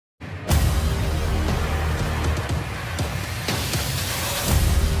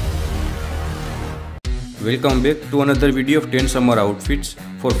Welcome back to another video of 10 summer outfits.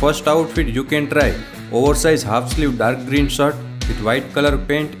 For first outfit you can try oversized half sleeve dark green shirt with white color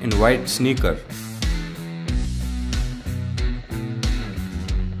pant and white sneaker.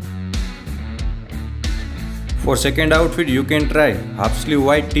 For second outfit you can try half sleeve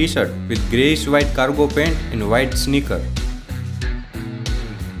white t-shirt with greyish white cargo pant and white sneaker.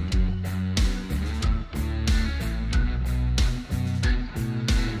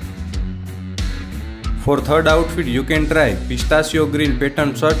 For third outfit you can try pistachio green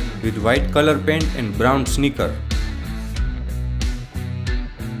pattern shirt with white color pant and brown sneaker.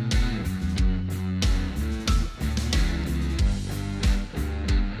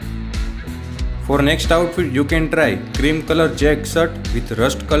 For next outfit you can try cream color check shirt with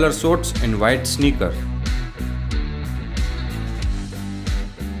rust color shorts and white sneaker.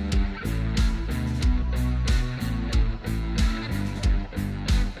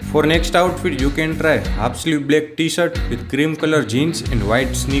 For next outfit you can try half sleeve black t-shirt with cream color jeans and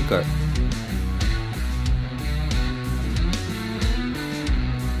white sneaker.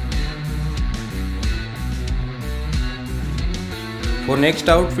 For next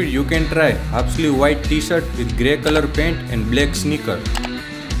outfit you can try half sleeve white t-shirt with grey color pant and black sneaker.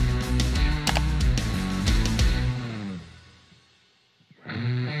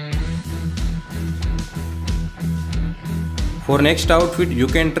 For next outfit you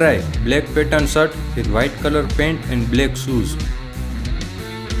can try black pattern shirt with white color pant and black shoes.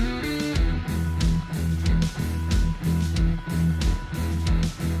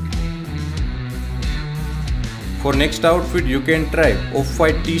 For next outfit you can try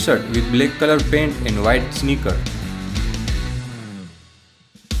off-white t-shirt with black color pant and white sneaker.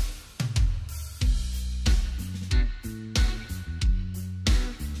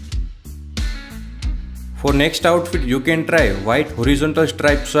 For next outfit you can try white horizontal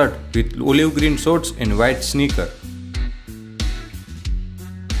striped shirt with olive green shorts and white sneaker.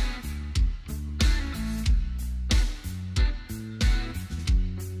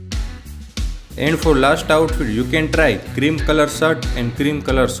 And for last outfit you can try cream color shirt and cream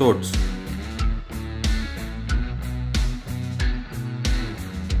color shorts.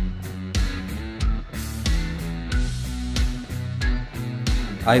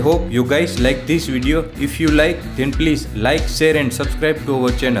 I hope you guys like this video. If you like, then please like, share and subscribe to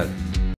our channel.